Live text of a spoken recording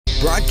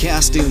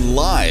Broadcasting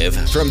live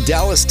from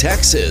Dallas,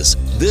 Texas,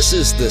 this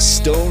is the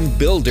Stone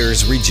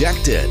Builders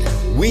Rejected.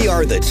 We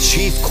are the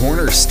chief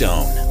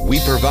cornerstone. We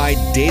provide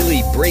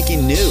daily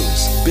breaking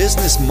news,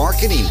 business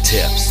marketing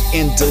tips,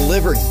 and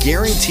deliver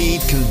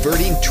guaranteed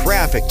converting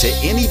traffic to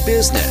any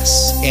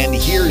business. And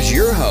here's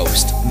your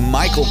host,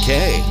 Michael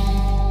K.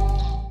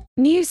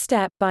 New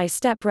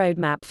Step-by-Step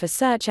Roadmap for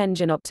Search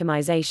Engine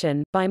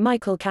Optimization by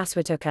Michael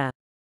Kaswatuka.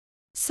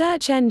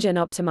 Search engine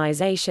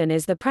optimization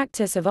is the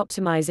practice of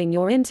optimizing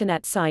your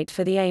internet site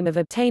for the aim of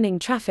obtaining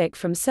traffic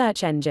from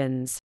search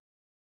engines.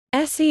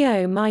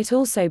 SEO might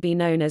also be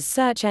known as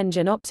Search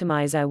Engine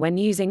Optimizer when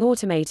using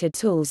automated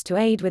tools to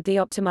aid with the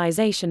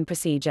optimization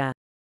procedure.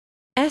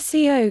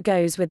 SEO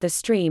goes with the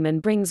stream and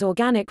brings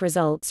organic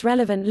results.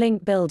 Relevant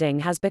link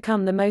building has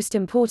become the most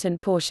important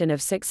portion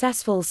of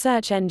successful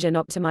search engine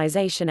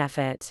optimization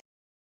effort.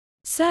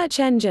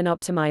 Search engine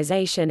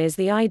optimization is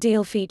the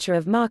ideal feature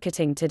of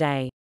marketing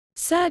today.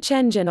 Search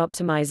engine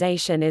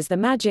optimization is the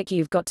magic.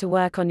 You've got to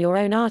work on your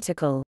own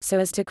article, so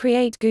as to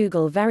create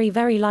Google very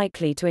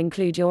likely to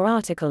include your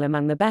article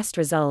among the best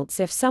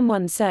results if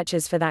someone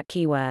searches for that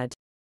keyword.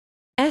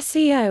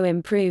 SEO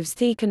improves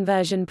the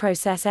conversion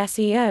process.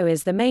 SEO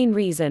is the main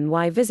reason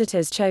why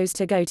visitors chose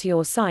to go to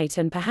your site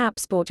and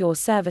perhaps bought your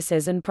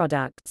services and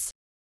products.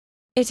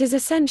 It is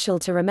essential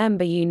to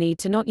remember you need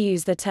to not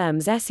use the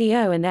terms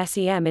SEO and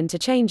SEM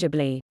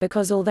interchangeably,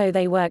 because although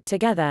they work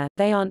together,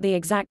 they aren't the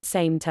exact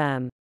same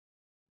term.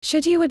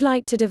 Should you would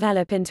like to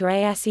develop into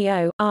a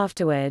SEO,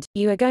 afterward,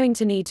 you are going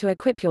to need to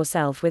equip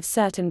yourself with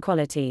certain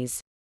qualities.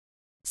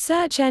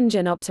 Search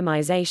engine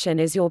optimization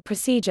is your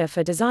procedure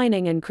for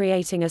designing and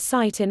creating a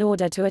site in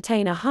order to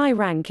attain a high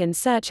rank in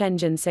search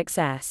engine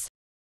success.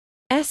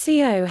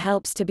 SEO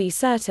helps to be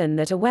certain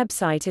that a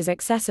website is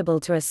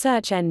accessible to a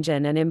search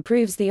engine and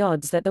improves the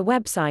odds that the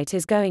website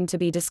is going to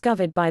be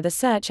discovered by the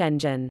search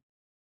engine.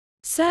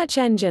 Search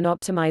engine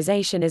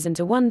optimization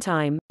isn't a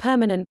one-time,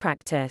 permanent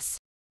practice.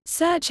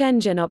 Search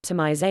engine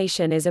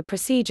optimization is a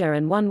procedure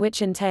and one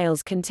which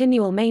entails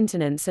continual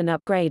maintenance and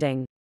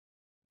upgrading.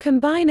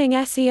 Combining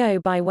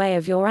SEO by way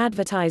of your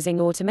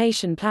advertising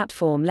automation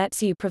platform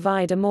lets you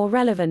provide a more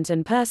relevant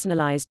and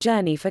personalized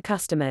journey for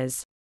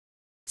customers.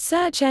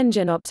 Search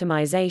engine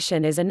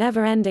optimization is a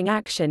never-ending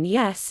action.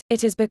 Yes,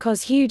 it is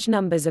because huge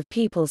numbers of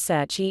people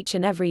search each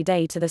and every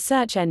day to the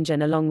search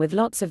engine, along with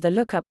lots of the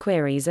lookup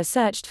queries are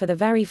searched for the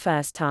very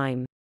first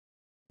time.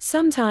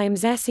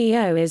 Sometimes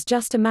SEO is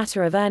just a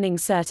matter of earning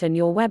certain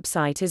your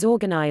website is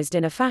organized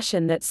in a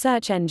fashion that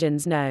search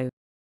engines know.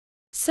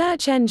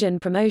 Search engine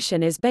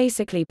promotion is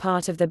basically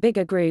part of the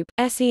bigger group.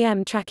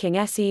 SEM tracking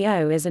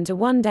SEO isn't a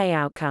one-day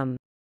outcome,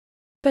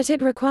 but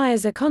it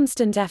requires a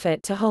constant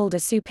effort to hold a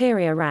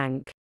superior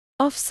rank.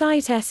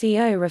 Off-site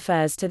SEO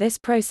refers to this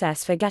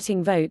process for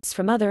getting votes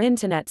from other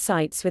internet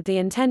sites with the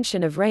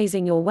intention of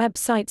raising your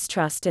website's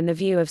trust in the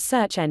view of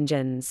search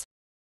engines.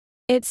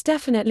 It's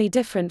definitely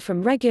different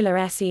from regular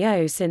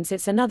SEO since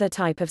it's another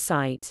type of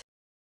site.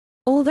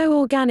 Although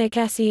organic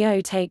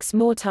SEO takes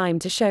more time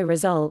to show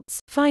results,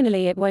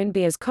 finally it won't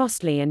be as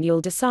costly and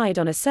you'll decide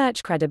on a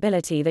search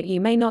credibility that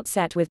you may not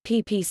set with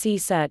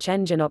PPC. Search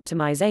engine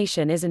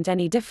optimization isn't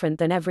any different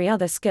than every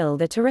other skill.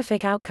 The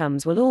terrific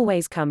outcomes will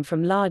always come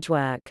from large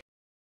work.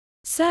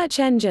 Search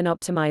engine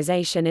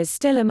optimization is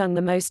still among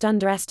the most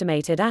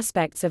underestimated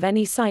aspects of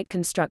any site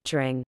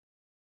constructing.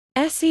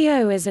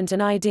 SEO isn't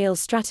an ideal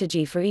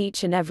strategy for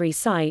each and every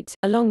site,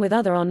 along with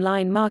other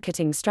online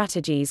marketing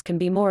strategies can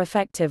be more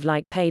effective,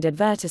 like paid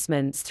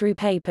advertisements through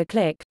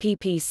pay-per-click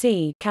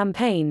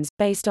campaigns,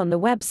 based on the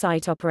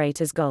website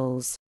operator's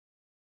goals.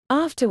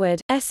 Afterward,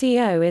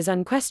 SEO is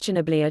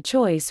unquestionably a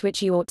choice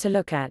which you ought to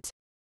look at.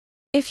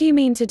 If you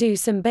mean to do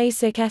some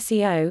basic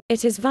SEO,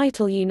 it is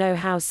vital you know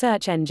how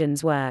search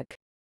engines work.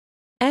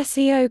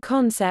 SEO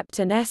concept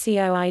and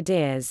SEO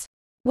ideas.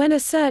 When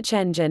a search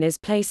engine is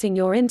placing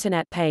your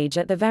internet page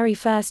at the very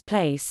first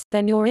place,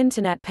 then your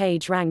internet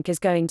page rank is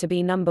going to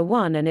be number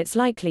one, and it's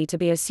likely to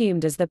be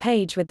assumed as the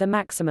page with the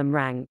maximum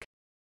rank.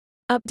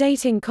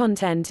 Updating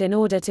content in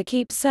order to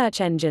keep search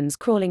engines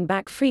crawling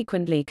back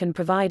frequently can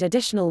provide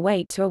additional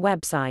weight to a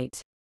website.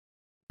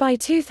 By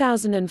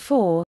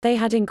 2004, they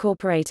had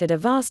incorporated a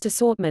vast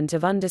assortment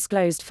of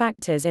undisclosed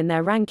factors in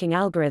their ranking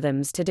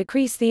algorithms to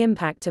decrease the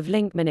impact of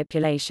link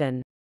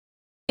manipulation.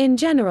 In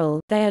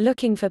general, they are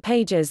looking for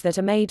pages that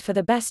are made for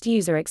the best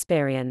user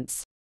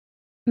experience.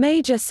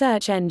 Major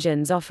search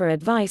engines offer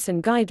advice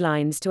and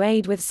guidelines to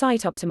aid with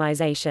site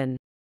optimization.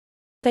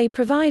 They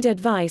provide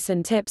advice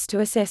and tips to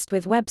assist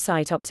with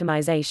website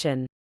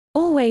optimization.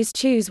 Always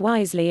choose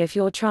wisely if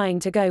you're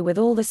trying to go with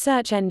all the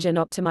search engine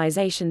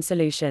optimization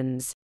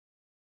solutions.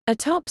 A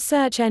top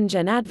search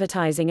engine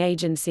advertising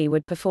agency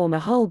would perform a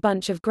whole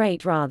bunch of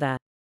great rather.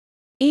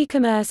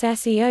 E-commerce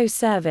SEO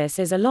service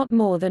is a lot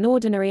more than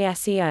ordinary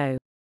SEO.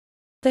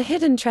 The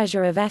hidden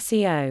treasure of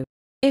SEO.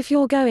 If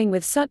you're going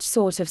with such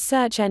sort of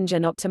search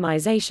engine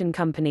optimization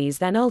companies,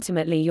 then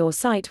ultimately your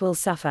site will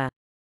suffer.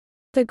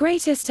 The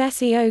greatest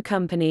SEO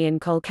company in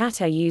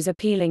Kolkata use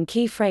appealing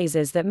key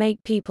phrases that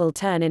make people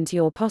turn into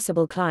your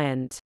possible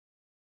client.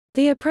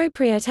 The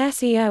appropriate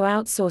SEO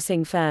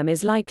outsourcing firm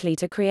is likely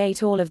to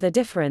create all of the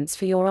difference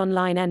for your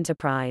online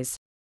enterprise.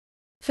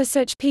 For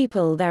such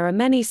people, there are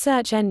many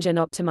search engine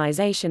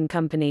optimization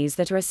companies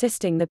that are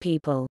assisting the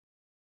people.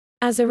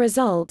 As a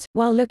result,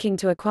 while looking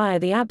to acquire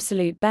the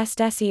absolute best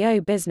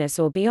SEO business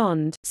or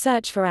beyond,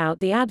 search for out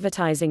the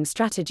advertising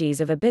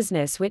strategies of a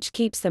business which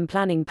keeps them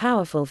planning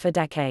powerful for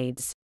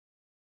decades.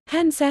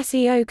 Hence,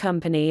 SEO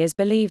company is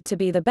believed to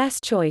be the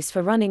best choice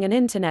for running an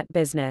internet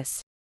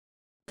business.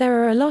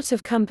 There are a lot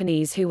of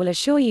companies who will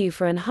assure you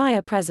for an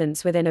higher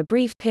presence within a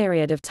brief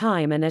period of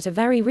time and at a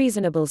very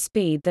reasonable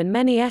speed than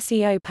many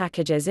SEO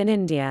packages in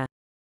India.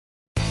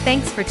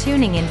 Thanks for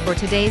tuning in for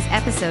today's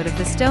episode of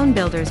the Stone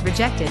Builders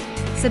Rejected.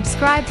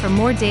 Subscribe for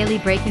more daily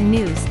breaking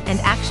news and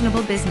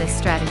actionable business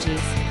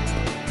strategies.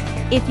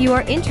 If you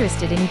are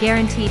interested in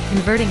guaranteed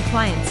converting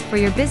clients for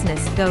your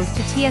business, go to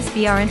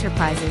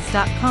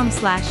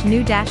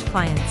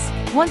tsbrenterprises.com/new-clients.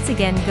 Once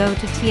again, go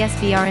to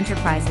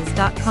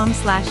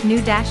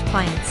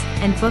tsbrenterprises.com/new-clients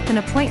and book an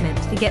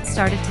appointment to get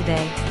started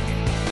today.